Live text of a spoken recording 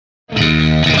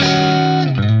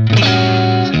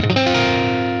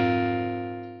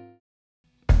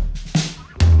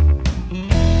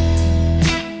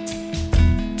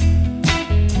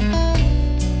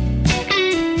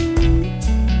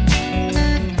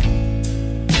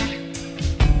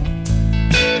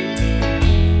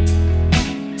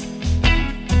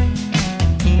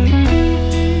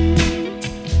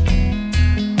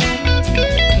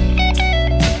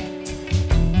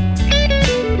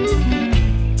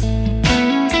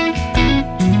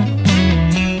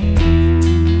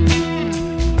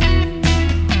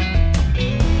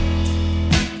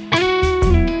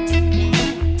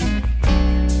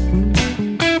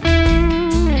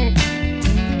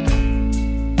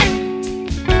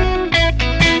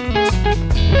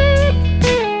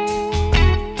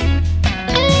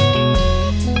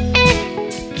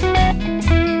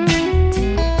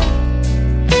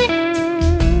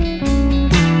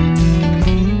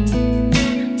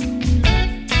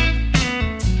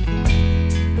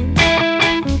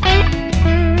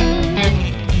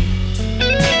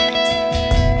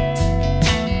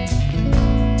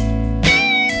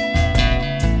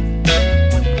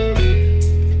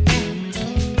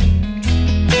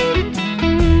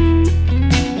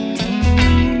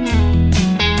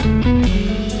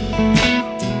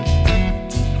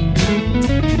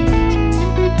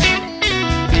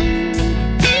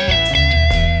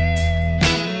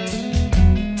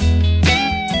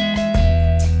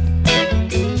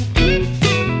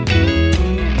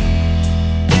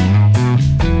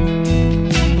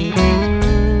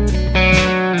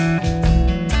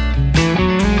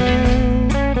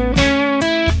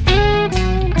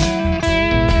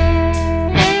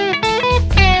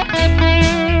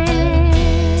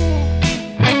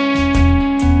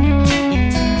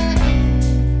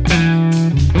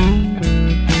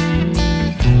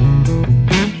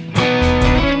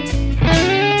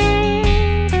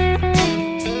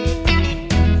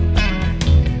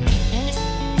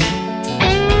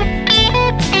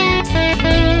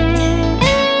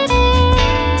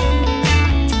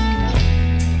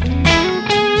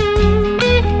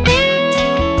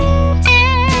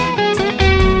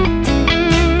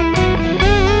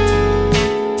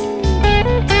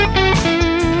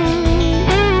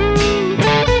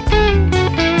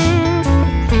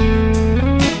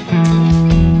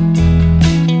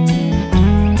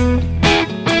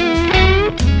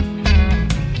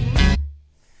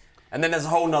And then there's a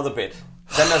whole nother bit.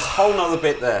 Then there's a whole nother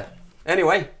bit there.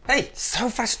 Anyway, hey. So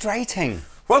frustrating.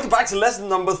 Welcome back to lesson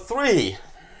number 3.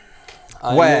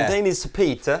 I'm Danish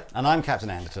Peter. And I'm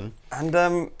Captain Anderton.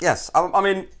 And yes, I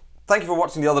mean, thank you for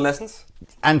watching the other lessons.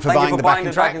 And for buying the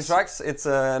backing tracks. It's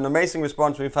an amazing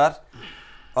response we've had.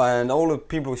 And all the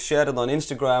people who shared it on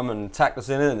Instagram and tagged us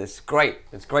in it, and it's great.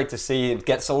 It's great to see it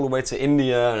gets all the way to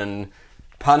India and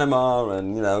Panama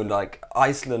and, you know, like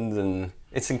Iceland, and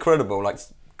it's incredible. Like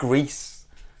Greece,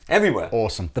 everywhere.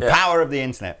 Awesome. The power of the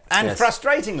internet. And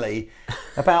frustratingly,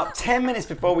 about 10 minutes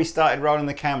before we started rolling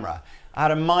the camera, I had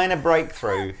a minor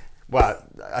breakthrough. Well,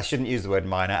 I shouldn't use the word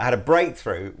minor. I had a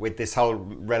breakthrough with this whole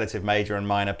relative major and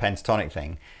minor pentatonic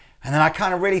thing. And then I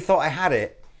kind of really thought I had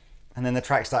it. And then the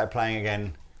track started playing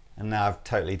again. And now I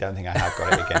totally don't think I have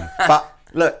got it again. But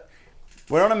look,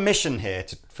 we're on a mission here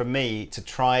for me to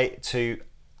try to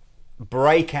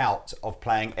break out of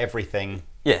playing everything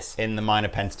in the minor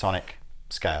pentatonic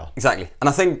scale. Exactly. And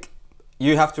I think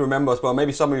you have to remember as well,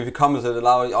 maybe some of you comments that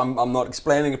I'm not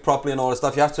explaining it properly and all this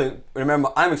stuff. You have to remember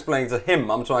I'm explaining to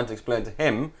him, I'm trying to explain to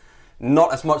him,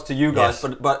 not as much to you guys,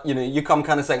 but you know, you come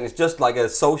kind of saying it's just like a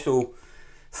social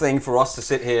thing for us to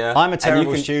sit here. I'm a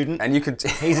terrible student. And you could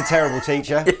he's a terrible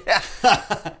teacher.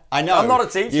 I know. I'm not a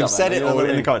teacher. You've said it all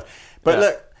in the comments. But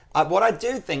look, what I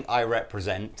do think I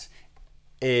represent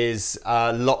is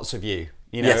lots of you.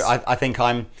 You know, I think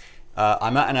I'm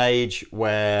at an age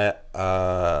where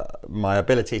my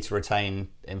ability to retain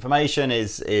information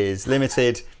is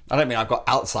limited. I don't mean I've got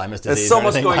Alzheimer's disease. There's so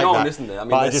much going on, that, isn't there? I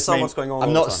mean, there's so much going on.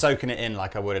 I'm not soaking it in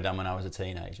like I would have done when I was a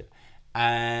teenager,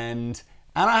 and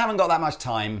I haven't got that much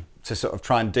time to sort of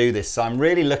try and do this. So I'm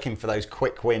really looking for those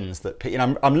quick wins that, you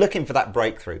know, I'm looking for that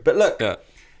breakthrough. But look,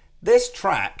 this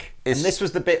track, and this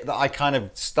was the bit that I kind of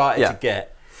started to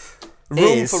get.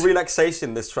 Room for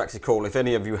Relaxation, this track's called, if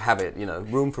any of you have it, you know,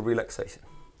 Room for Relaxation.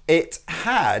 It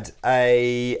had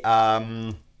a,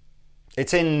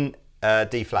 it's in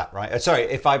D flat, right? Sorry,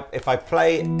 if I want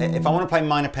to play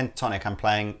minor pentatonic, I'm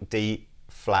playing D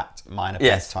flat minor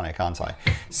pentatonic, aren't I?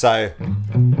 So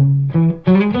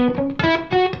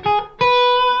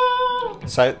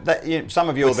that, you know, some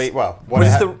of you will be, well, which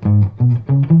is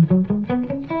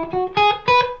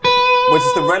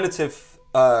the relative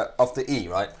of the E,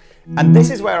 right? And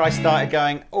this is where I started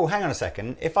going, oh, hang on a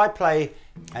second. If I play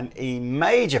an E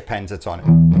major pentatonic.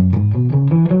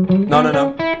 No. And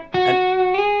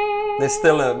there's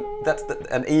still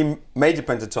an E major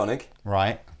pentatonic.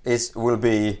 Right. Will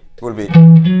be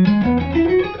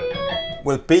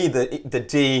the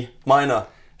D minor.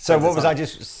 So what was I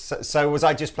just? So was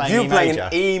I just playing E major? You playing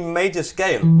an E major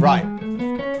scale. Right.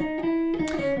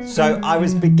 So I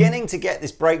was beginning to get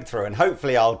this breakthrough, and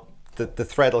hopefully the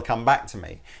thread will come back to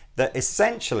me. That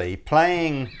essentially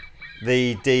playing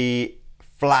the D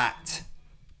flat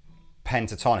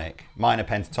pentatonic, minor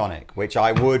pentatonic, which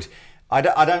I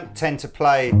don't tend to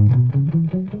play.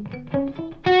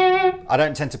 I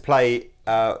don't tend to play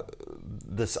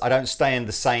this. I don't stay in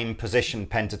the same position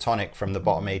pentatonic from the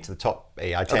bottom E to the top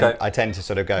E. I tend to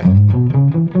sort of go.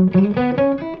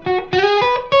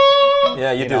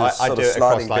 Yeah, you do. I do it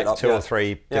across like two or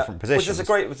three different positions, which is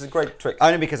a great trick.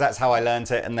 Only because that's how I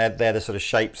learned it, and they're the sort of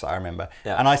shapes that I remember.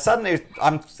 Yeah. And I'm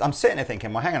sitting there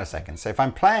thinking, well, hang on a second. So if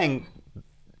I'm playing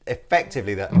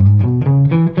effectively that,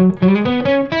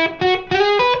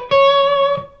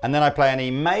 and then I play an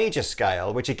E major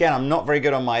scale, which again I'm not very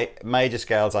good on my major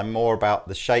scales. I'm more about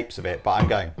the shapes of it, but I'm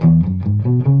going.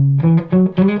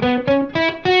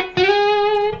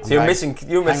 So you're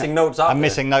missing notes out. I'm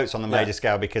missing notes on the major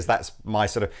scale because that's my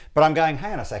sort of. But I'm going,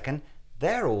 hang on a second,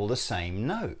 they're all the same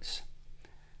notes,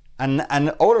 and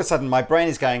all of a sudden my brain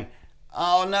is going,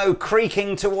 oh no,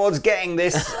 creaking towards getting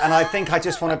this, and I think I've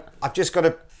just got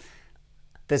to.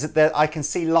 I can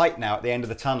see light now at the end of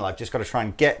the tunnel. I've just got to try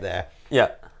and get there. Yeah.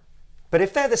 But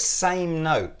if they're the same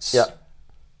notes,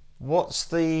 what's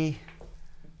the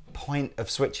point of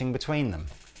switching between them?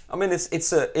 I mean,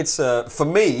 it's for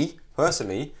me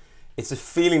personally, it's a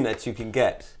feeling that you can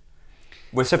get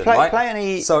with them, right? Play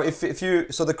any. So if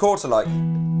the chords are like.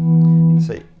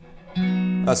 See.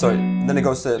 Oh, sorry. Then it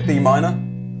goes to B minor,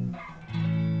 and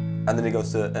then it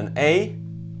goes to an A,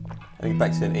 and then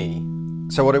back to an E.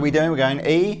 So what are we doing? We're going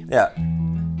E. Yeah.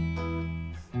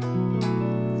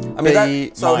 I mean,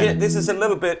 here, this is a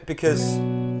little bit because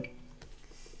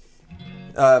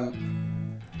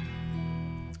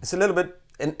it's a little bit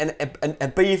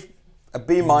a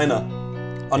B minor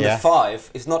on the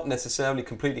 5 is not necessarily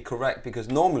completely correct, because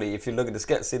normally if you look at the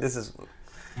scale, see, this is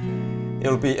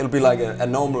it'll be like a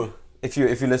normal, if you're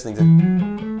listening to,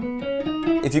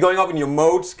 if you're going up in your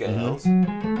mode scales.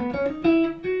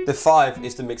 The 5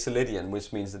 is the Mixolydian,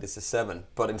 which means that it's a 7.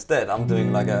 But instead, I'm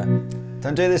doing like a.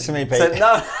 Don't do this to me, Pete. So,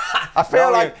 no, I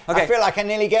feel like I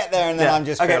nearly get there, and then I'm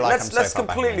just feel like I'm so far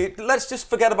back. Let's just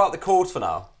forget about the chords for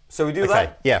now. So we do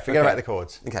that. Yeah, forget about the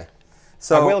chords. Okay.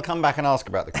 So I will come back and ask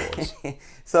about the chords.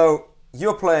 So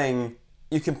you're playing.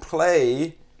 You can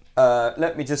play.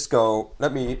 Let me just go.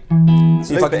 Let me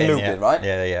see if I can loop it, right?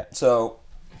 Yeah. So.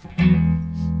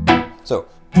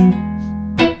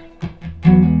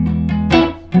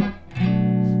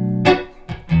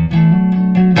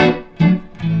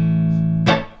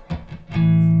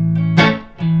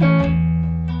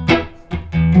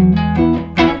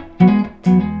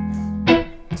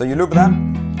 So you loop that,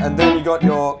 and then you got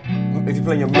your, if you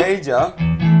play your major,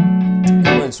 you're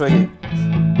going straight.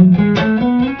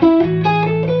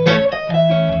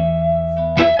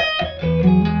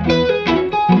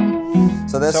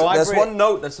 So there's one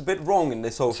note that's a bit wrong in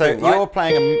this whole thing, right? So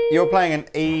you're playing an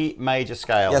E major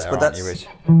scale. Yes, there, but aren't that's. You, Rich?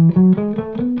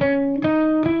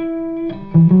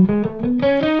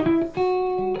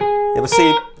 Yeah, but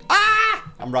see.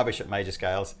 I'm rubbish at major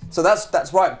scales. So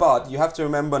that's right, but you have to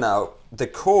remember now the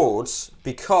chords,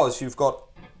 because you've got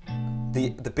the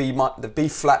B minor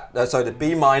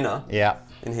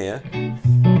in here.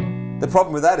 The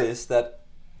problem with that is that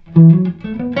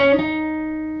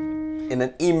in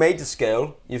an E major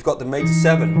scale you've got the major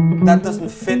 7. That doesn't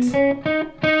fit.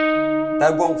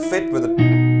 That won't fit with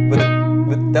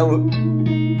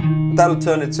that'll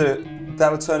turn it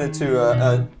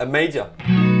to a major.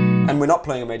 And we're not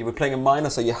playing a major, we're playing a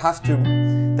minor, so you have to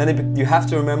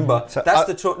remember, so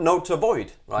that's the note to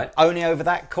avoid, right? Only over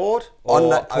that chord, or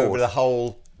on that chord, over the whole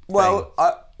thing? Well,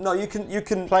 no, you can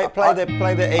play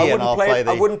the E, and I'll play the.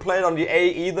 I wouldn't play it on the A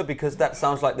either, because that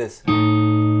sounds like this.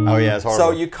 Oh yeah, it's horrible.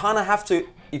 So you kind of have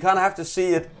to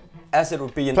see it as it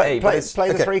would be in A. Play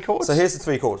the 3 chords. So here's the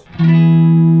 3 chords.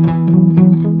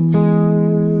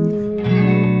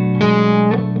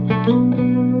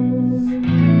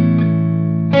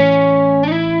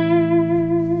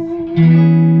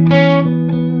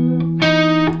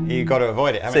 You've got to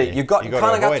avoid it, haven't you? You kind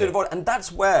of have to avoid it, and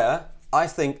that's where I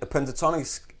think a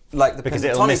pentatonic, because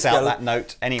it'll miss out that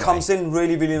note anyway, comes in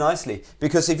really, really nicely.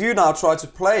 Because if you now try to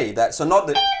play that, so not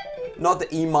the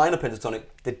E minor pentatonic,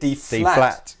 the D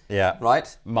flat. Yeah.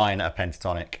 Right. Minor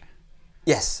pentatonic.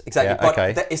 Yes, exactly. Yeah, okay.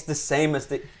 But that is the same as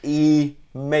the E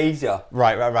major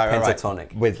Right.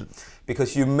 pentatonic.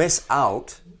 Because you miss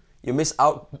out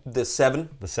the 7.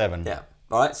 The 7. Yeah.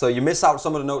 All right. So you miss out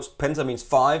some of the notes. Penta means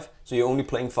 5, so you're only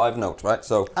playing 5 notes, right?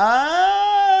 So.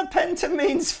 Penta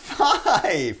means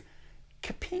 5.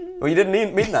 Kaping. Well, you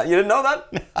didn't mean that. You didn't know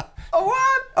that? No. Oh,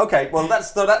 what? Okay. Well,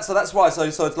 that's why. So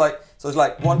it's like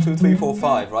 1, 2, 3, 4,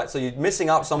 5, right? So you're missing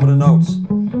out some of the notes.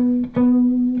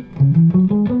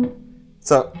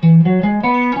 So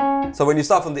when you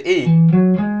start from the E,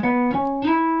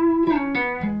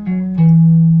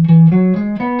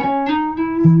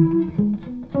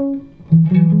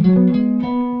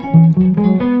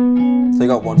 so you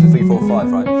got 1, 2, 3, 4,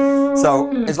 5, right? So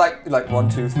it's like 1,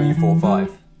 2, 3, 4,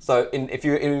 5. So if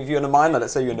you're in a minor,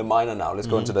 let's say you're in the minor now. Let's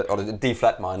go into the D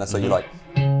flat minor. So you're like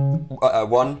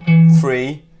 1,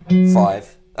 3,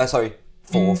 5.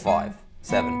 4, 5,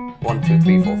 7. 1, 2,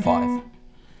 3, 4, 5.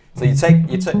 So you take.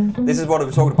 This is what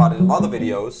we've talked about in other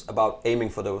videos about aiming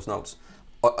for those notes,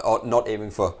 or not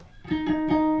aiming for.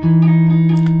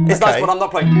 It's nice, but I'm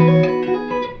not playing.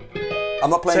 I'm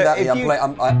not playing that.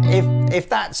 If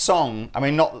that song, I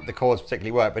mean, not that the chords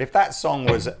particularly work, but if that song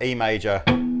was E major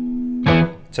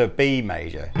to B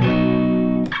major,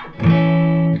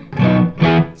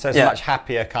 so it's a much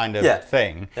happier kind of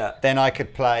thing, then I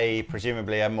could play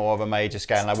presumably a more of a major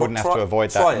scale, and I wouldn't have to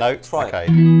avoid that note. Try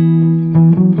it.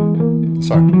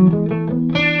 Sorry.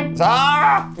 Do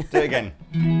it again.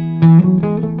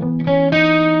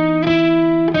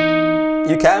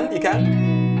 You can.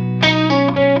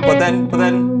 But then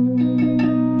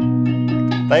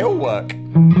they all work.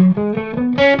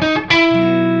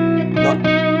 Not.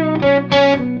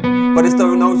 But it's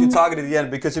the notes you target at the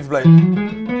end, because if you play,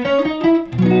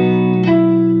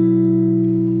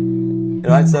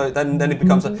 right, so then it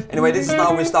becomes anyway. This is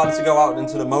now we're starting to go out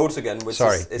into the modes again, which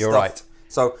is you're stuff. right.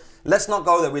 So let's not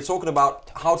go there. We're talking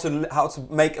about how to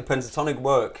make a pentatonic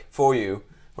work for you,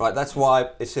 right? That's why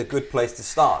it's a good place to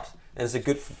start, and it's a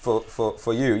good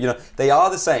for you. You know, they are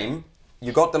the same.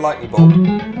 You got the lightning bolt.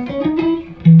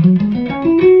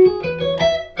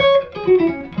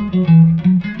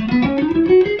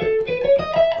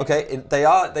 Okay, they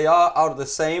are out of the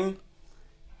same.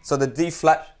 So the D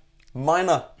flat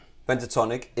minor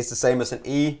pentatonic is the same as an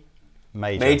E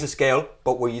major scale,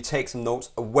 but where you take some notes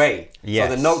away. Yes.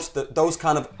 So the notes, those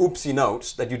kind of oopsie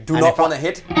notes that you do not want to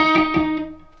hit,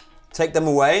 take them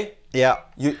away. Yeah.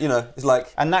 You know, it's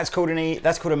like. And that's called an E.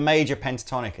 That's called a major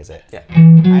pentatonic, is it? Yeah.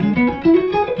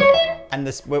 And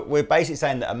this, we're basically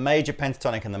saying that a major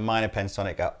pentatonic and the minor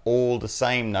pentatonic are all the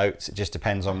same notes. It just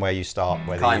depends on where you start.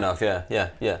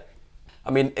 Yeah. I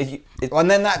mean,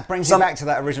 and then that brings you back to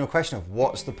that original question of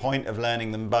what's the point of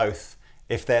learning them both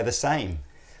if they're the same?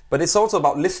 But it's also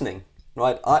about listening,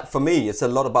 right? For me, it's a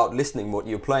lot about listening what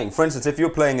you're playing. For instance, if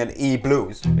you're playing an E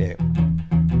blues,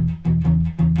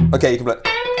 okay, you can play,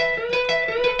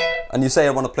 and you say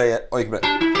I want to play it, or you can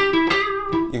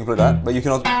play that, but you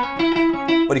can also,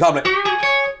 but you can't play.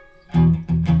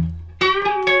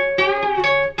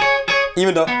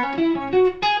 Even though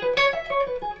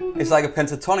it's like a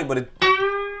pentatonic, but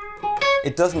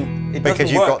it doesn't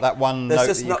because you've work. got that one note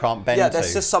that you can't bend to. Yeah,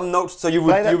 there's just some notes. So you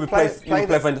would play right?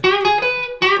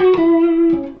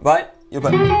 You'll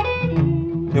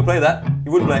play that.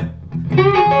 You wouldn't play.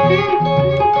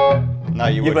 No,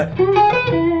 you wouldn't.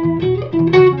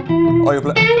 Or you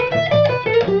play.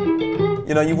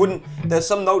 You know, you wouldn't. There's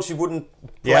some notes you wouldn't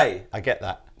play. Yeah, I get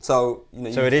that. So you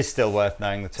know. So it is still worth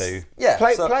knowing the two. Yeah.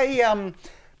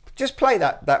 Just play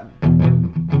that.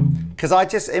 Because I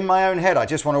just, in my own head, I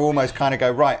just want to almost kind of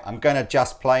go, right, I'm going to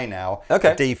just play now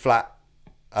a D flat.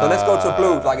 So let's go to a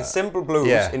blues, like a simple blues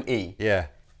in E. Yeah.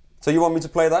 So you want me to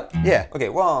play that? Yeah. Okay,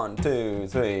 1, 2,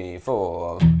 3,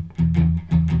 4.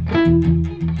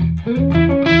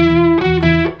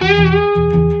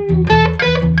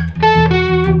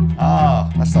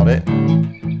 Ah, that's not it.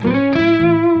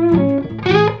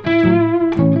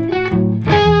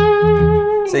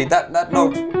 See, that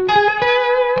note,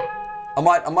 I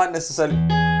might necessarily.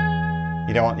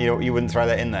 You wouldn't throw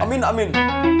that in there. I mean,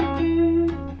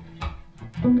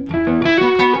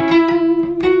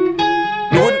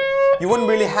 you wouldn't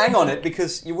really hang on it,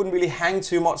 because you wouldn't really hang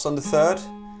too much on the third,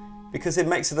 because it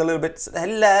makes it a little bit.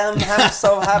 Hello, I'm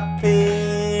so happy.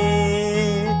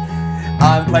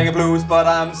 I'm playing a blues, but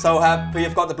I'm so happy.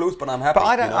 I've got the blues, but I'm happy. But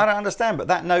I don't understand. But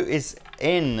that note is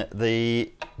in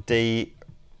the D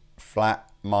flat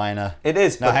minor. It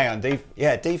is. No, hang on. D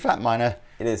flat minor.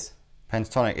 It is.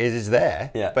 Pentatonic is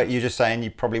there. Yeah. But you're just saying you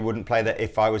probably wouldn't play that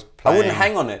if I was playing. I wouldn't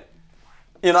hang on it.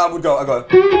 You know, I go.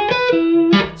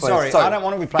 Sorry, I don't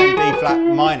want to be playing D flat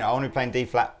minor. I want to be playing D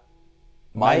flat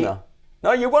minor.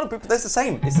 No, you want to. That's the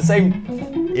same. It's the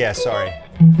same. Yeah, sorry.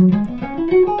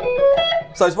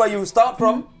 So it's where you start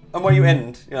from and where you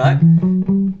end. You know?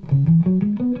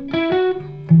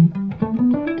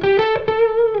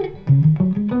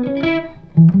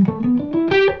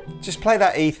 Just play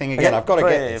that E thing again. I've got to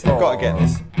get this. I've got to get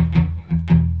this.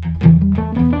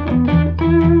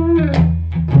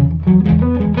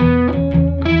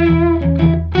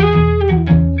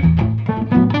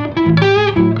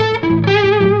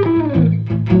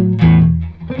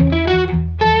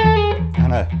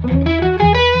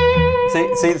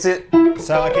 See,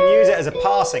 so I can use it as a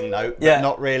passing note, but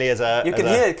not really as a... You can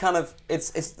hear it kind of,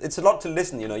 it's a lot to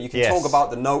listen, you know. You can talk about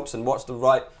the notes and what's the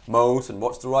right mode and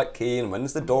what's the right key and when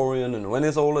is the Dorian and when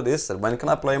is all of this and when can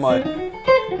I play my...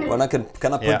 When can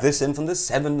I put this in from the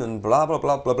 7 and blah, blah,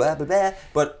 blah, blah, blah, blah, blah.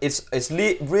 But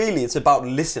really, it's about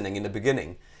listening in the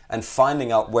beginning and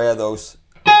finding out where those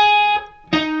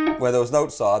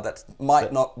notes are that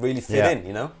might not really fit in,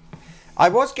 you know. I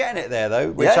was getting it there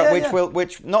though,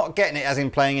 which not getting it as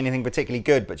in playing anything particularly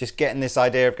good, but just getting this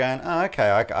idea of going, oh, okay,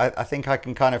 I think I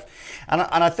can kind of, and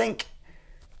I think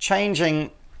changing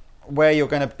where you're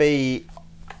going to be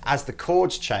as the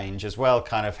chords change as well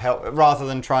kind of help, rather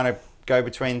than trying to go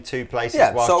between two places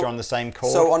whilst you're on the same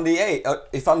chord. So on the A,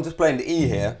 if I'm just playing the E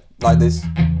here like this,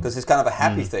 because it's kind of a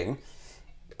happy thing,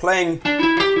 playing.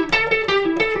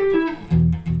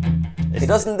 It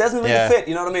doesn't really fit,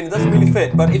 you know what I mean? It doesn't really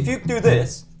fit. But if you do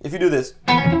this, and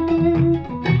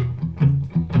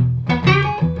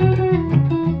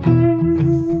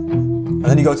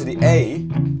then you go to the A,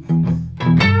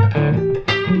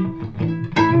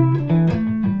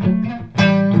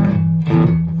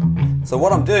 so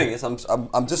what I'm doing is I'm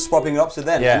just swapping it up to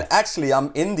then, and actually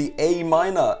I'm in the A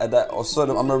minor at that, or sort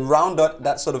of I'm around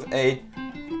that sort of A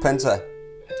penta.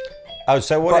 Oh,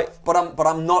 so what? But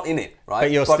I'm not in it, right?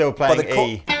 But you're still playing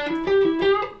E.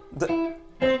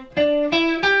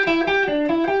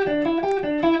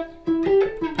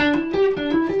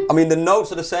 I mean, the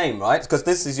notes are the same, right? Because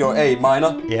this is your A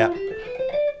minor. Yeah.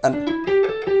 And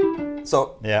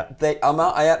so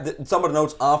some of the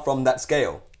notes are from that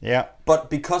scale. Yeah.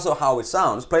 But because of how it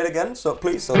sounds, play it again. So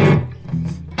please, so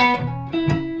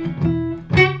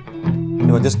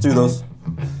just do those.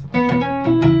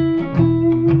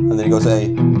 And then it goes A.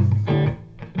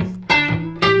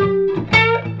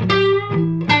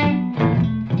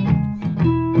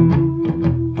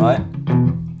 Right?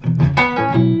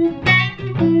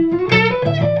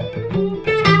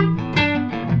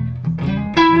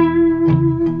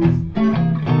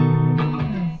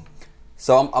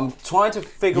 So I'm trying to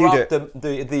figure out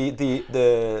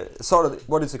the sort of,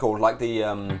 what is it called, like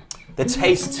the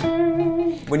taste.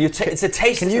 When you it's a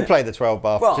taste. Can you play the 12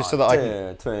 bar just so that I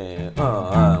can?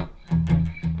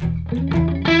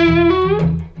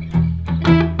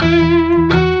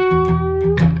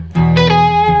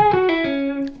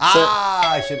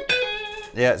 I should.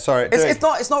 Yeah, sorry.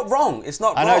 It's not wrong. It's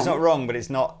not. I know it's not wrong, but it's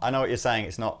not. I know what you're saying.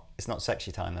 It's not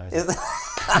sexy time though, is it?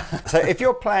 So if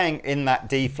you're playing in that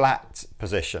D flat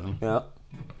position,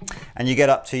 and you get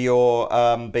up to your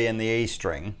B and the E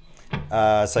string,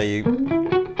 so you,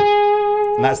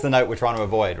 and that's the note we're trying to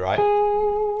avoid, right?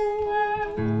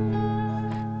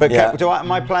 But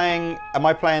am I playing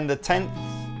the 10th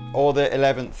or the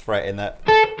 11th fret in that?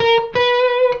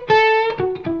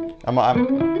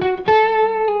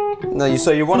 No,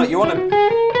 so you wanna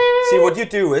see what you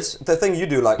do is the thing you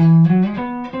do, like,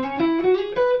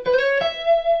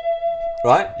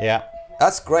 right? Yeah.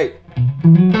 That's great.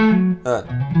 Oh,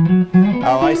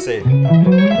 I see.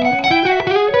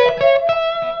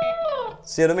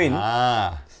 See what I mean?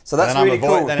 Ah. So that's really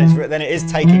cool. Then it is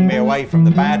taking me away from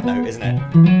the bad note, isn't it?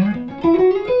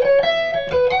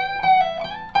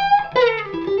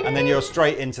 And then you're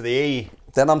straight into the E.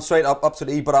 Then I'm straight up to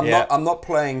the E, but I'm not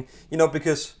playing, you know,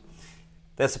 because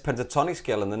there's a pentatonic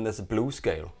scale and then there's a blues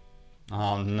scale.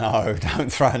 Oh no,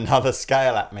 don't throw another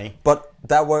scale at me. But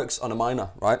that works on a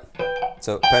minor, right?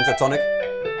 So pentatonic,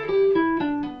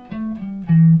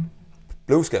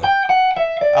 blues scale.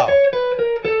 Oh.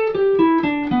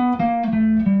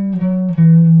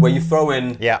 Where you throw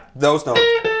in those notes.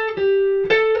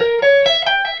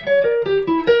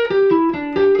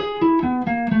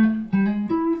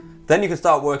 Then you can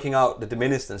start working out the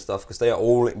diminished and stuff, because they are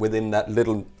all within that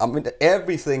little. I mean,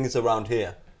 everything is around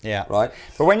here. Yeah. Right.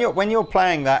 But when you're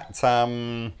playing that,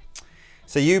 so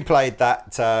you played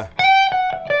that.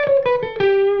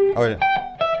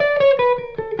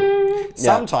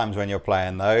 Sometimes when you're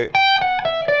playing though,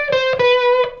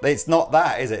 it's not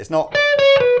that, is it? It's not.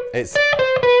 It's.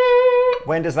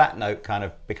 When does that note kind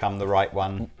of become the right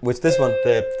one? Which this one?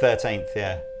 The 13th,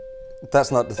 yeah.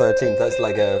 That's not the 13th. That's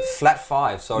like a flat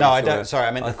 5. Sorry. No, I don't. Sorry,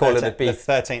 I meant I call it a B. the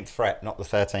 13th fret, not the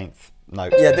 13th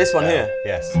note. Yeah, this one here.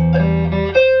 Yes.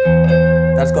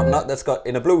 That's got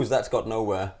in a blues. That's got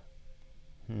nowhere.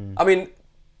 I mean,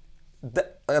 no,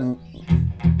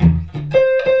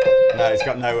 it's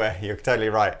got nowhere. You're totally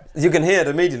right. You can hear it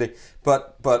immediately,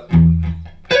 but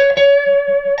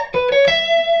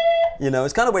you know,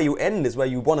 it's kind of where you end is where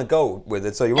you want to go with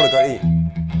it. So you want to go E.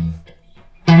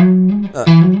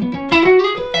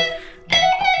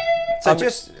 So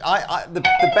the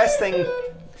best thing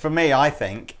for me, I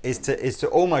think, is to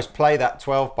almost play that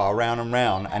 12 bar round and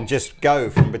round and just go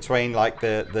from between like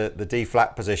the D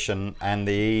flat position and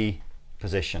the E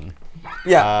position.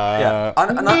 Yeah,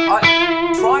 And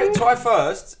I try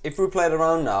first. If we play it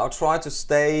around now, try to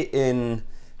stay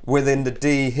within the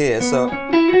D here. So,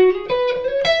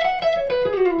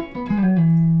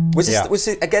 which is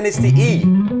again, it's the E,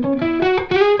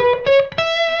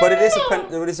 but it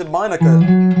is a minor chord.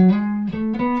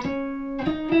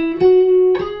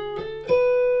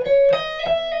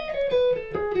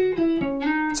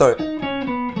 Sorry.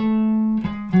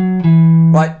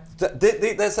 Right,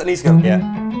 there's an E scale. Yeah.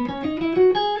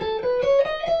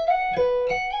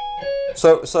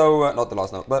 So not the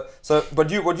last note, but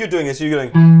what you're doing is you're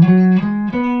going.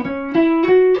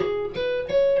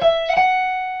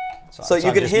 So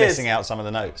you can hear missing out some of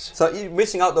the notes. So you're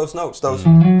missing out those notes. Those.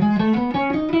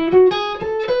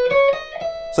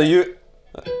 So you.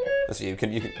 Let's see. You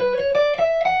can.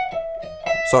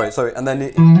 Sorry, and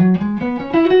then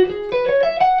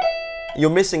you're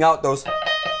missing out those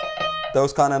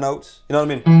kind of notes. You know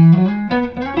what I mean?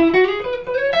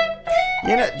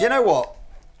 You know what?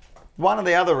 One of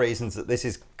the other reasons that this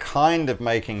is kind of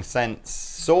making sense,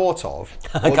 sort of,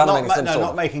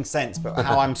 not making sense, but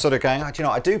how I'm sort of going, do you know,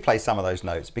 I do play some of those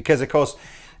notes because, of course,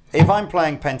 if I'm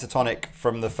playing pentatonic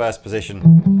from the first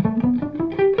position,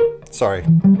 sorry,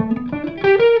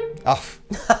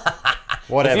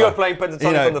 whatever. If you're playing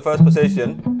pentatonic from the first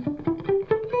position,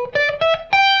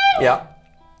 yeah,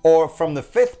 or from the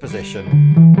 5th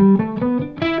position,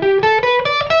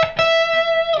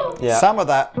 yeah, some of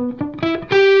that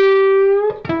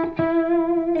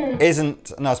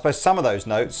isn't. No, I suppose some of those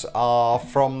notes are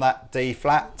from that D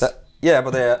flat. Yeah, but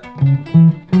they're.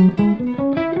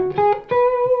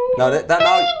 No,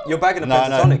 now you're back in the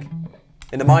pentatonic,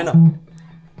 in the minor.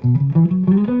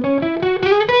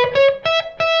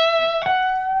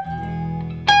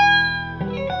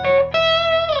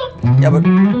 Yeah, but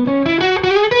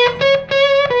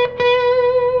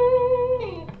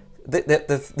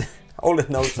all the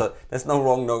notes there's no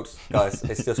wrong notes, guys.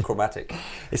 It's just chromatic.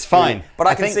 It's fine. Really. But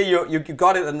I can see you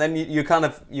got it, and then you kind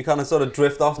of sort of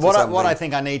drift off to something. What I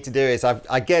think I need to do is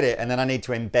I get it, and then I need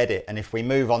to embed it. And if we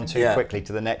move on too quickly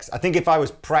to the next, I think if I was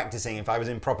practicing, if I was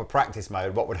in proper practice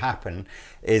mode, what would happen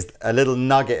is a little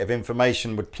nugget of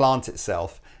information would plant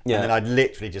itself. Yeah. And then I'd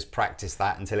literally just practice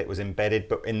that until it was embedded.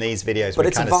 But in these videos, we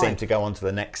kind of seem to go on to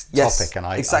the next topic, and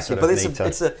exactly. But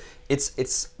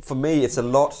it's for me, it's a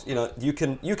lot. You know, you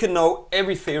can know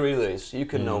every theory there is. You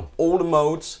can know all the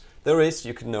modes there is.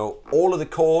 You can know all of the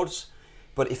chords.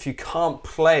 But if you can't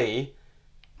play,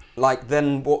 like,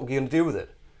 then what are you gonna do with it?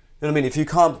 You know what I mean? If you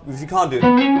can't do it,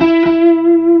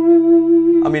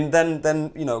 I mean,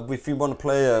 then you know, if you want to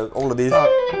play all of these.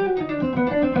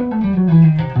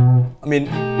 I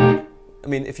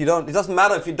mean, if you don't, it doesn't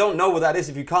matter if you don't know what that is.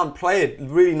 If you can't play it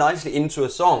really nicely into a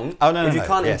song, if you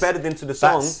can't embed it into the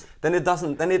song, then it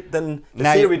doesn't. Then the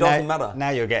theory doesn't matter.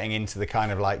 Now you're getting into the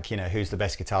kind of like, you know, who's the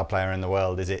best guitar player in the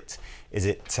world? Is it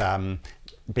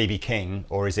B.B. King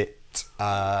or is it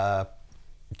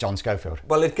John Scofield?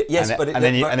 Well, yes, and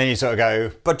then you sort of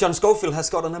go. But John Scofield has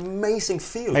got an amazing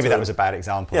feel. Maybe that was a bad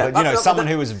example. Yeah, but, you know, someone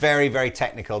who was very, very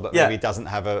technical, but maybe doesn't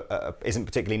have isn't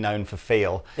particularly known for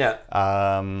feel. Yeah.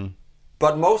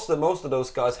 But most of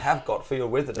those guys have got feel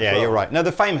with it as well. Yeah, you're right. No,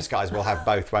 the famous guys will have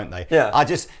both, won't they? Yeah. I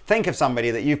just think of somebody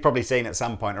that you've probably seen at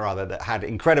some point or other that had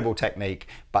incredible technique,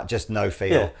 but just no feel.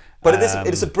 Yeah. But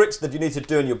it is a bridge that you need to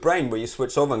do in your brain where you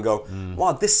switch over and go,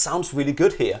 wow, this sounds really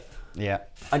good here. Yeah.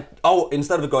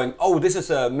 Instead of going, this is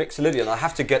a Mixolydian, I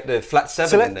have to get the flat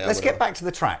 7 in there. Let's get back to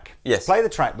the track. Yes. Play the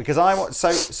track, because I want.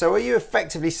 So are you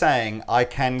effectively saying I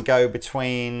can go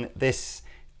between this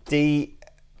D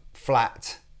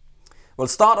flat? Well,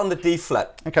 start on the D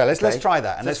flat. Okay, let's try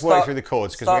that, and let's work through the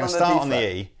chords, because we're going to start on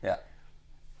the E. Yeah.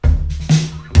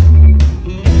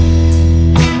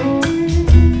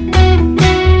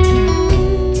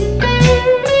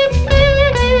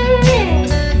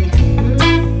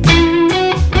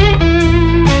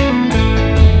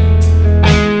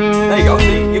 There you go.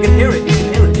 See, you can hear it. You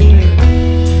can hear it.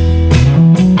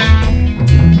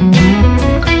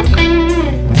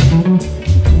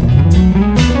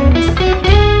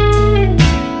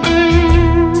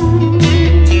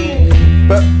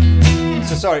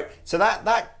 sorry. So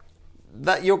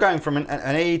that you're going from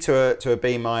an E to a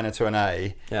B minor to an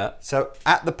A. Yeah. So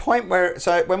at the point where,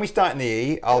 when we start in the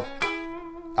E,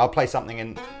 I'll play something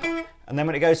in, and then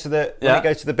when it goes to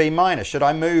the B minor, should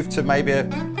I move to maybe a?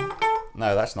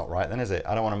 No, that's not right then, is it?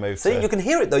 I don't want to move. See, you can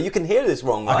hear it though. You can hear this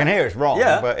wrong, right? I can hear it's wrong.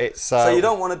 Yeah. But it's. So you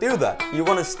don't want to do that. You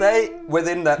want to stay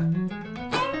within that.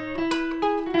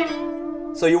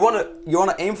 So you want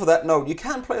to aim for that note. You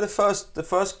can't play the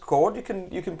first chord. You can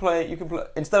play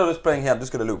instead of just playing here. I'm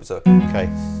just gonna loop. So. Okay.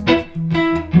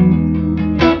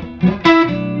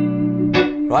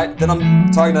 Right. Then I'm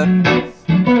targeting that.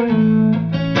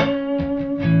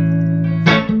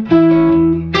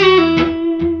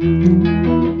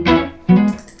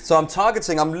 So I'm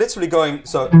targeting, I'm literally going,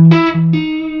 so I'm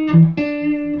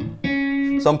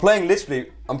playing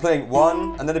literally, I'm playing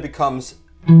 1 and then it becomes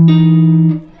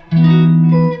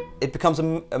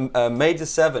a major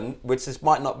 7, which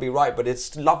might not be right, but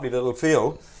it's lovely little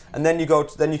feel. And then you go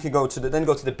to, then you can go to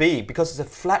the B, because it's a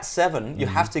flat 7, you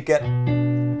have to get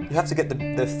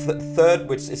the third,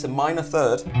 which is a minor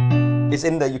third, is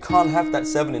in there. You can't have that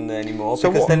 7 in there anymore,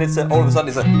 so because then it's all of a sudden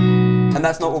it's and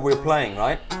that's not what we're playing,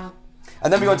 right?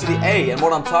 And then we go to the A, and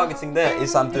what I'm targeting there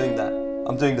is I'm doing that.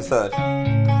 I'm doing the third.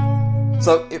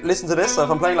 So listen to this. So if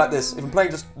I'm playing like this, if I'm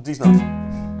playing just these notes.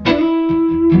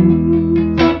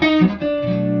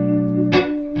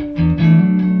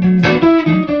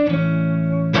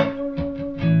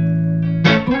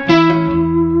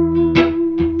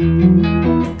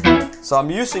 So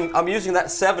I'm using that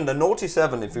 7, the naughty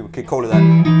 7, if we could call it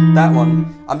that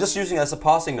one. I'm just using it as a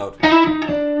passing note.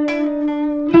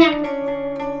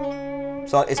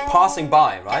 So it's passing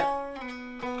by, right?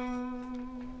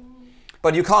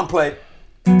 But you can't play.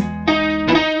 No.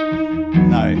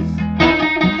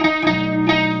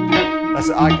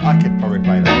 I could probably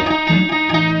play that.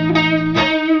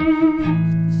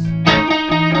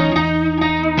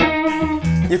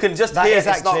 You can just that hear is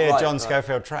actually a John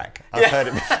Schofield track. I've heard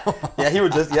it before. Yeah, he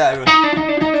would just. Yeah.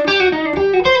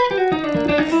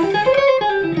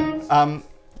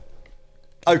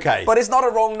 Okay. But it's not a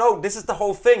wrong note. This is the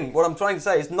whole thing. What I'm trying to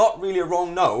say is not really a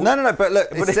wrong note. No. But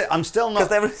look, I'm still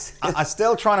not. I'm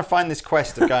still trying to find this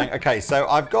quest of going. Okay, so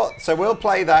So we'll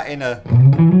play that in a.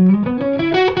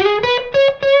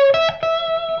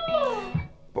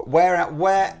 But where else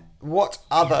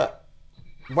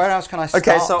can I start?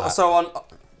 Okay,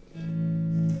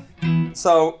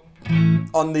 so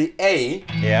on the A.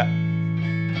 Yeah.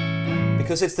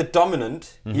 Because it's the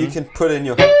dominant, you can put in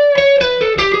your.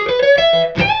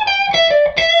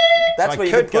 That's where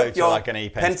you could put your like an E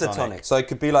pentatonic. So it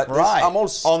could be like this. Right. I'm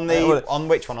also, on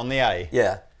which one? On the A?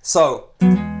 Yeah. So.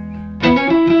 And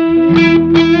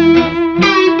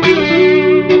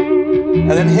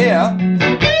then here.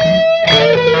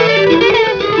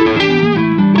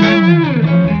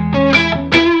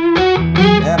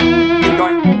 Yeah. Keep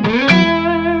going.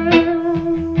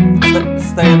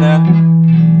 Stay in there.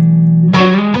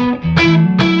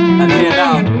 And here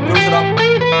now. Loosen it up.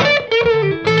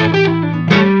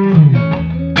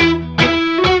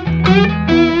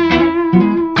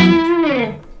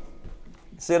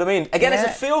 See what I mean? Again, it's a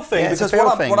feel thing, because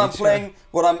what I'm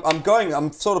playing,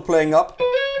 I'm sort of playing up.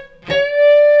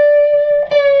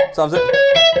 So I'm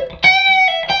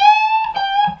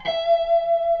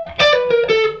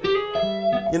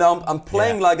you know, I'm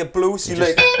playing like a bluesy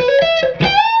lick.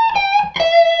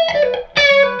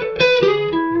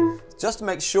 Just to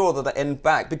make sure that I end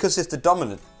back, because it's the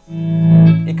dominant.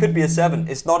 It could be a 7.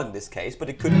 It's not in this case, but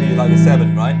it could be like a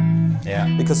 7, right? Yeah.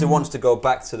 Because it wants to go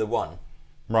back to the 1.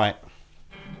 Right.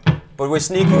 But we're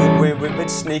sneaky. We're a bit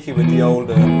sneaky with the old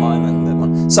minor and that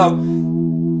one. So,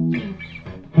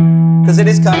 because it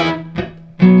is kind of.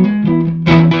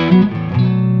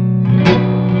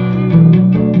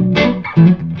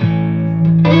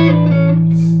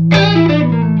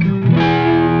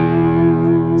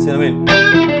 See what I mean?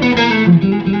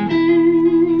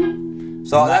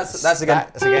 So that's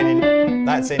again.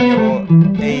 That's in your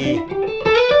E.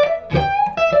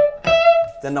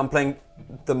 Then I'm playing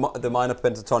the minor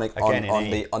pentatonic again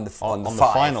on the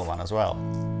final one as well.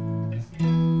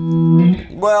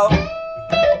 Well,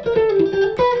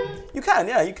 you can,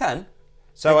 yeah, you can.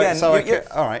 So again,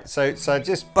 all right. So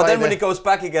just. But then when it goes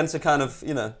back again to kind of,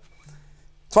 you know,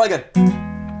 try again.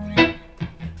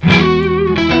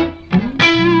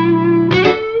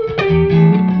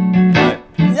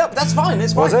 Yeah, but that's fine.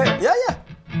 It's fine. Was it? Yeah, yeah.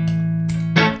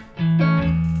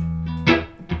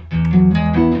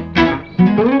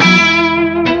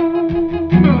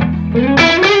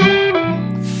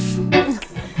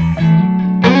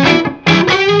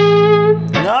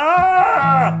 No!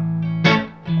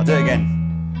 I'll do it again.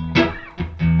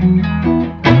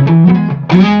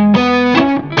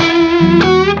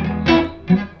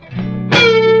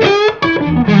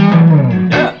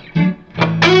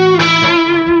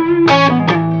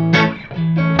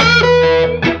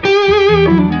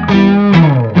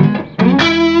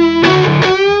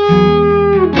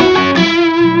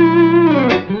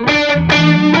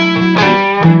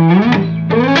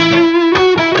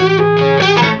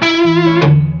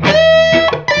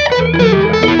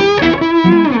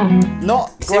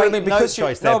 great note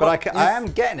choice there, but I am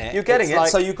getting it. You're getting it. Like,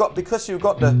 so you got, because you've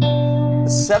got the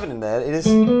 7 in there. It is.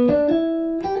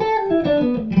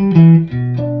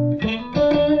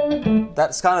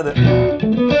 That's kind of the.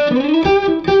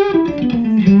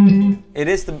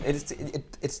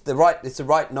 It's the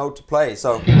right note to play.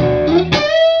 So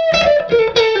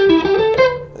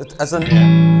as an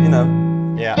you know.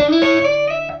 Yeah.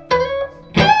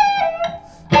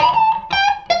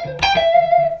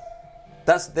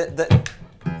 That's the.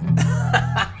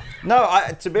 No,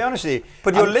 to be honest with you.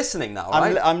 But you're listening now,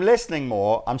 right? I'm listening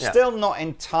more. I'm still not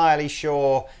entirely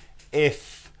sure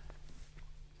if...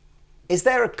 Is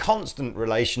there a constant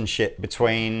relationship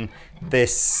between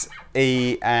this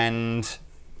E and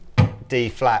D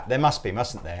flat? There must be,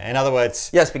 mustn't there? In other words...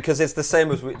 Yes, because it's the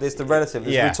same as... It's the relative.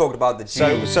 As we talked about the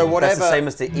G. So whatever... That's the same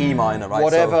as the E minor, right?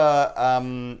 Whatever...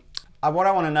 what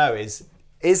I want to know is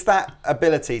that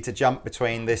ability to jump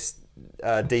between this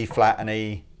D flat and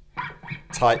E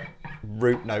type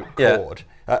root note chord,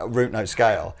 root note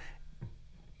scale,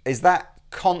 is that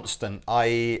constant?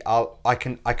 I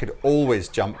could always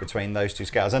jump between those two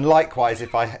scales. And likewise,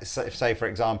 if I say, for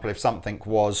example, if something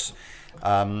was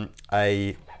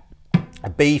a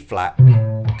B flat,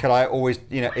 could I always,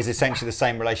 you know, is essentially the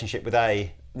same relationship with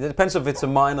A? It depends if it's a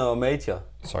minor or major.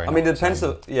 Sorry. I mean, it depends.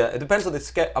 It depends on the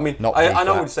scale. I mean, I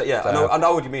know what you say. Yeah, I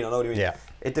know what you mean. I know what you mean. Yeah.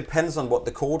 It depends on what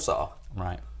the chords are.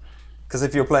 Right. Because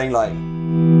if you're playing like,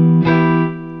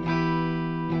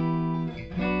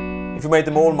 if you made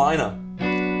them all minor,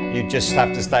 you just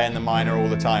have to stay in the minor all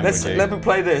the time. Let me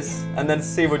play this and then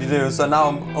see what you do. So now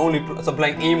I'm I'm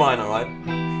playing E minor, right?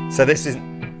 So this is.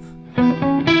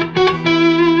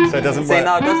 So it doesn't work. See,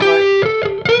 now it doesn't work.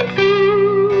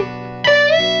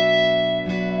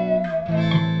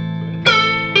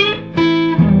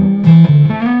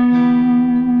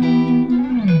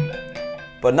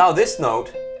 But now this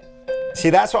note. See,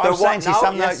 that's what I'm saying. See,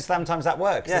 some notes, sometimes that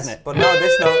works, doesn't it? But now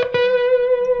this note.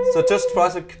 So just for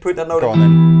us to put that note. Go on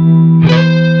then.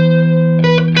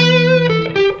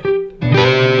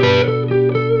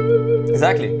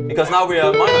 Exactly, because now we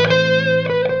are minor.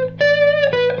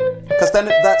 Because then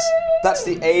that's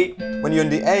the A. When you're in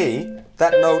the A,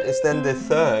 that note is then the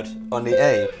 3rd on the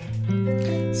A.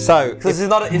 So because it's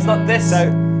not this. So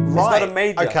it's not a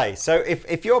major. Okay, so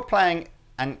if you're playing.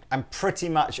 And pretty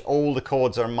much all the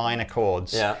chords are minor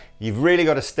chords. Yeah. You've really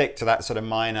got to stick to that sort of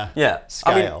minor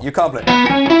scale. I mean, you can't play.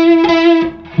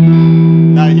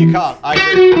 No, you can't. I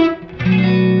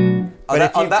agree.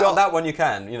 But on that one you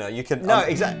can. You know, you can. No,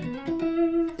 exactly.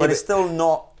 But it's still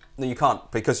not. No, you can't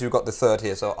because you've got the 3rd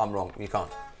here. So I'm wrong. You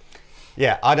can't.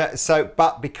 Yeah, I don't. So,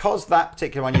 but because that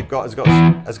particular one you've got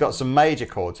has got some major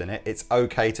chords in it, it's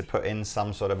okay to put in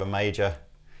some sort of a major.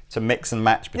 To mix and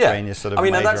match between your sort of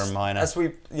major and minor. As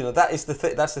we, you know, that's the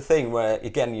thing where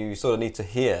again you sort of need to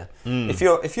hear. If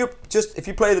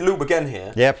you play the loop again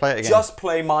here. Yeah, play it again. Just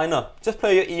play minor. Just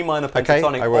play your E minor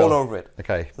pentatonic all over it.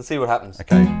 Okay. Let's see what happens.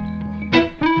 Okay.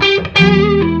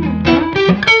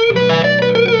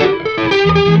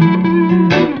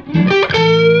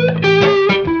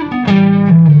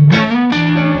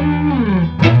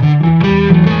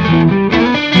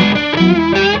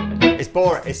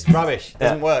 Boring. It's rubbish. It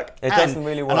doesn't work. It doesn't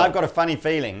really work. And I've got a funny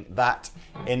feeling that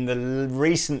in the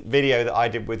recent video that I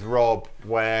did with Rob,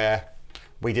 where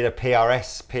we did a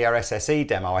PRS-SE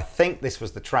demo, I think this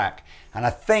was the track, and I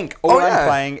think all I'm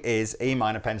playing is E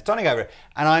minor pentatonic over it.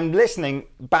 And I'm listening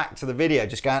back to the video,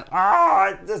 just going,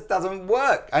 it just doesn't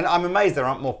work. And I'm amazed there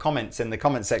aren't more comments in the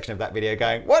comment section of that video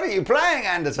going, "What are you playing,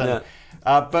 Anderton?" Yeah.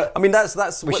 But I mean, that's.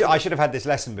 I should have had this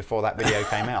lesson before that video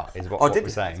came out. Is what we're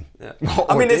saying. Yeah.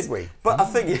 Did we? But I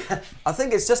think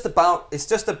it's just about. It's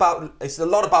a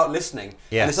lot about listening.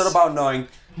 Yes. And it's not about knowing.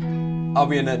 Are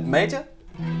we in a major?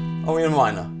 Are we in a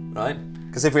minor? Right?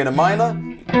 Because if we're in a minor,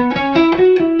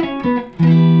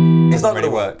 it's not going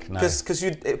to work.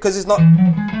 Because it's not.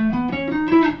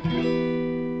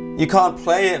 You can't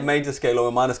play it major scale or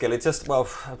a minor scale. It's just, well,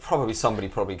 probably somebody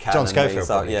can. John Scofield.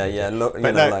 Look,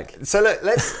 So look,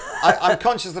 let's. I'm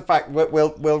conscious of the fact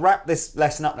we'll wrap this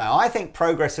lesson up now. I think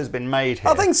progress has been made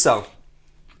here. I think so.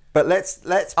 But let's.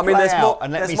 I mean, there's more.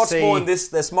 There's much more in this.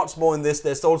 There's much more in this.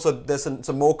 There's also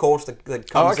some more chords that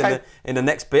comes in the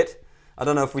next bit. I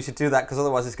don't know if we should do that because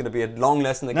otherwise it's going to be a long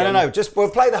lesson again. No. Just we'll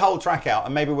play the whole track out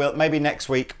and maybe next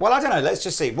week. Well, I don't know. Let's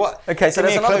just see what. Okay, so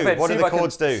there's another bit. What do the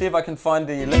chords do? See if I can find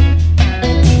the.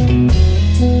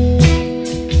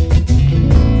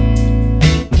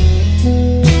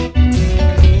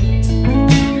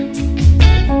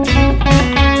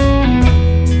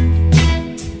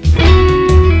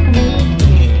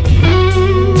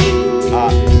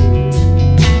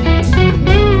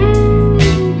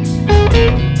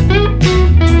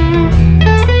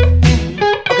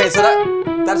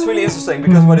 interesting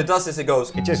because what it does is it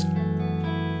goes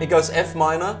F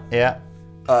minor, yeah,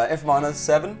 F minor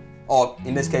 7, or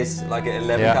in this case like an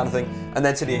 11 kind of thing, and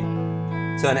then to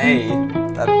an A,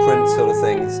 that print sort of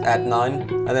thing, is at 9,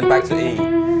 and then back to E.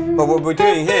 But what we're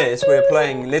doing here is we're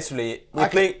playing literally,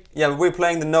 we're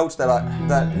playing the notes that are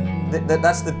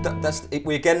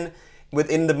we're again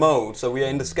within the mode, so we are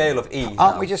in the scale of E.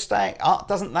 Aren't we just staying?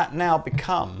 Doesn't that now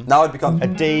become? Now it becomes a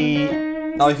D.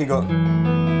 Now you can go.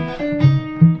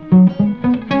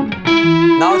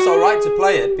 Now it's all right to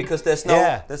play it because there's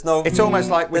no. It's almost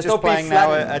like we're just playing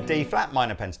now a D flat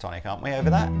minor pentatonic, aren't we? Over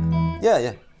that. Yeah,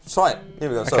 yeah. Try it. Here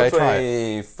we go. Okay, so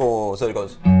 3, 4. So it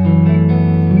goes.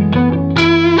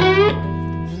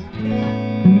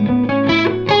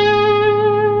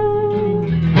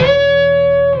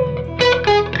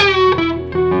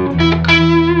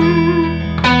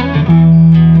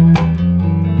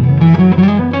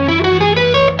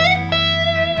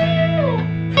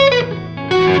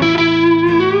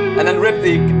 And then rip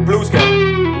the blues scale.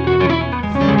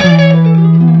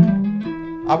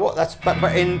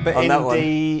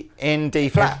 In D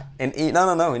flat. In E?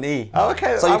 No, in E. Oh,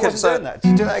 okay. So I wasn't doing that.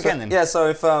 Do that again then. Yeah. So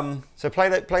if So play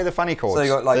the funny chords. So you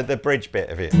got like the bridge bit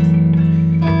of it.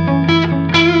 And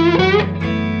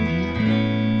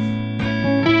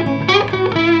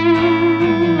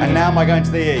now am I going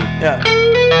to the E? Yeah.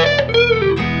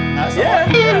 That's yeah.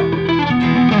 I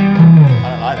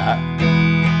don't like that.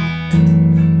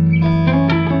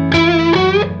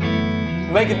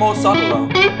 Make it more subtle though.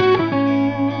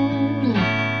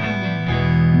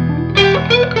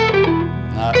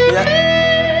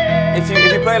 Yeah. If you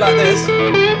play like this,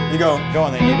 you go. Go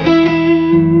on then, you do.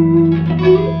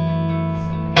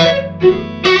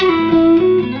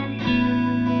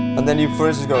 And then you, for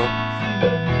instance, go.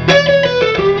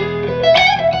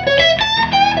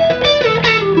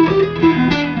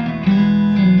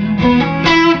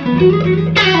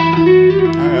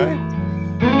 Alright.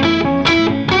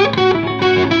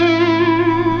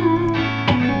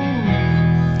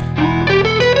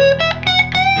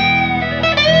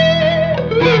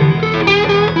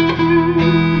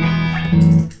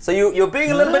 So you're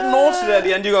being a little bit naughty at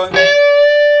the end. You go.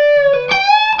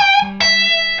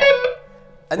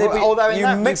 And then you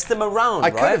mix them around. I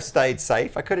could have stayed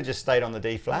safe. I could have just stayed on the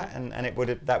D flat, and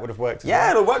that would have worked. Yeah,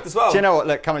 it'll work as well. Do you know what?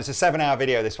 Look, come on, it's a 7-hour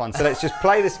video. This one, so let's just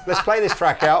play this. Let's play this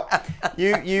track out.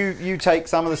 You take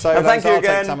some of the solos. Thank you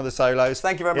again. I'll take some of the solos.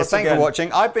 Thank you very much. Thank you for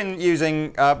watching. I've been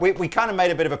using. We kind of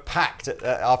made a bit of a pact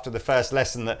after the first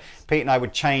lesson that Pete and I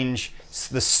would change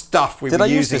the stuff we were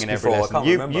using in every lesson.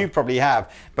 You probably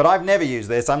have, but I've never used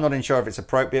this. I'm not even sure if it's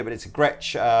appropriate, but it's a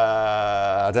Gretsch.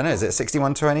 I don't know. Is it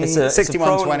 6120? It's a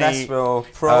 6120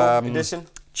 Pro edition.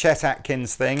 Chet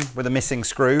Atkins thing with a missing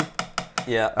screw.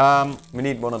 Yeah. We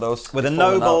need one of those. With a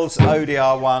Nobles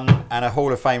ODR1 and a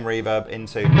Hall of Fame reverb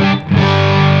into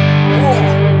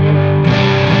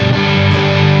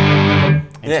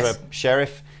a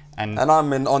Sheriff. And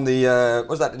I'm on the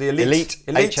what's that? The Elite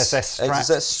HSS Strat.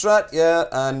 HSS Strat, yeah,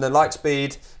 and the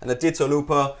Lightspeed and the Ditto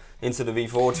Looper into the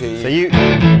V40. So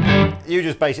you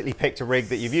just basically picked a rig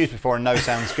that you've used before and know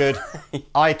sounds good.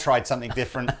 I tried something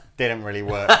different, didn't really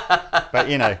work. But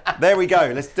you know, there we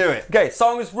go. Let's do it. Okay,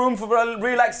 song is Room for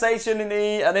Relaxation in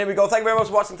E, and here we go. Thank you very much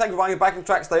for watching. Thank you for buying your backing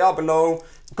tracks. They are below.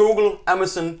 Google,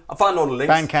 Amazon. I'll find all the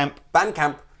links.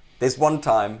 Bandcamp. This one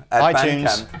time at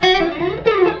iTunes.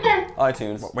 Bandcamp.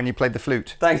 iTunes. When you played the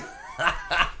flute. Thanks.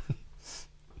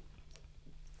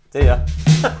 See ya.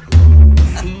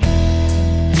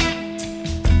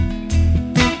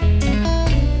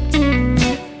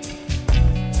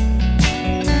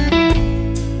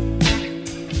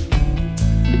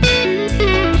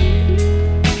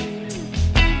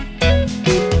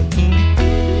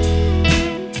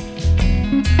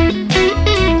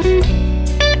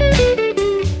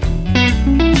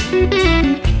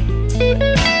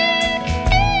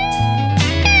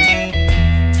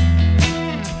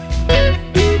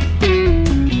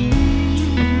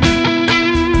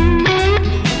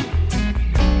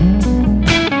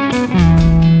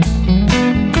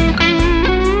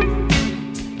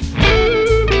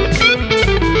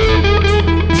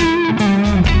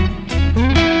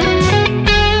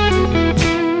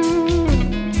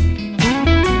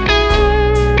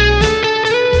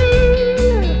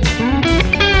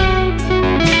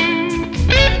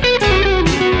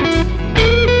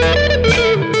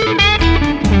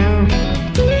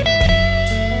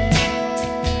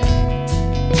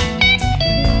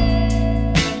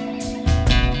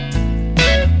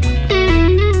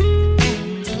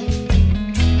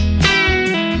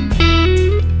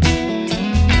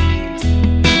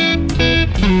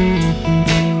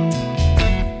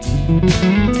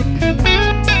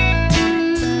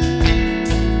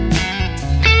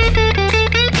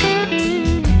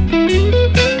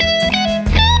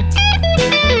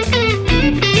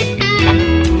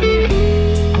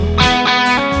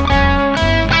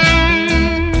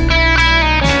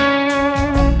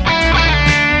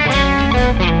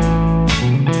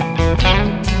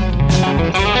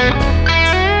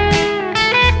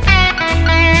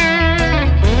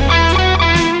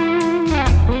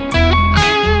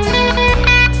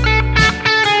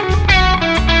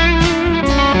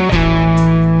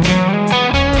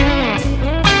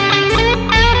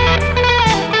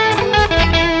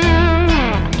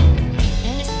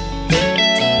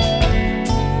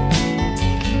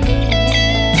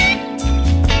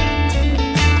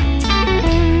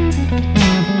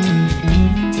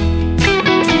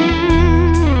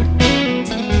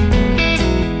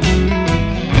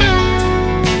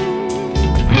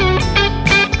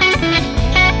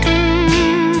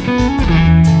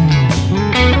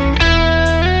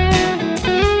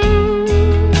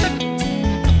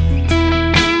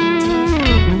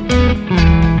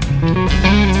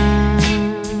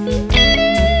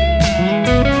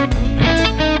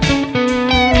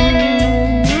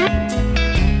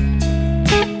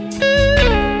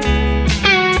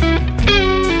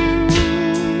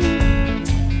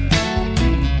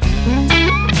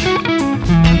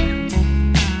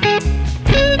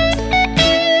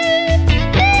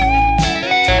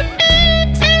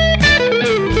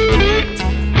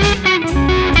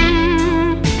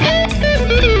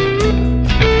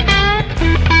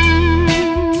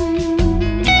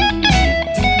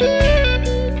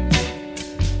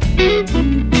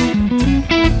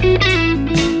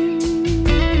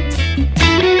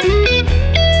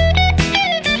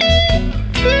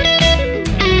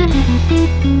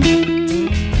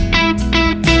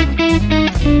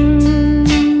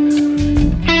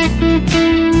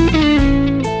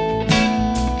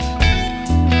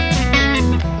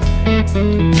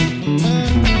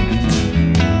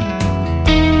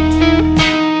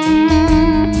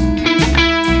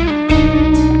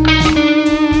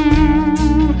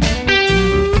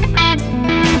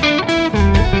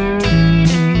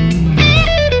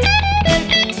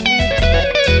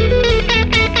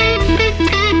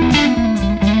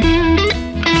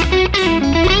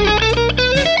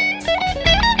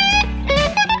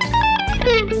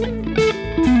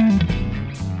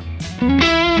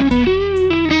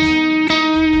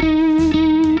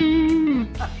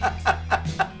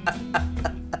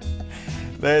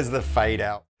 There's the fade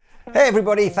out. Hey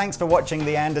everybody, thanks for watching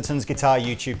the Andertons Guitar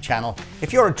YouTube channel.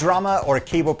 If you're a drummer or a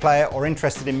keyboard player or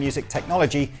interested in music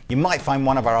technology, you might find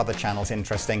one of our other channels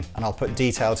interesting, and I'll put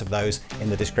details of those in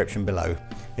the description below.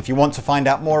 If you want to find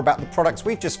out more about the products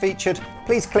we've just featured,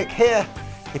 please click here.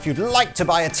 If you'd like to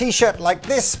buy a t-shirt like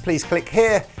this, please click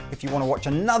here. If you want to watch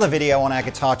another video on our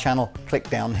guitar channel, click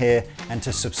down here. And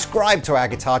to subscribe to our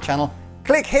guitar channel,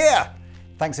 click here.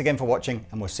 Thanks again for watching,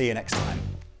 and we'll see you next time.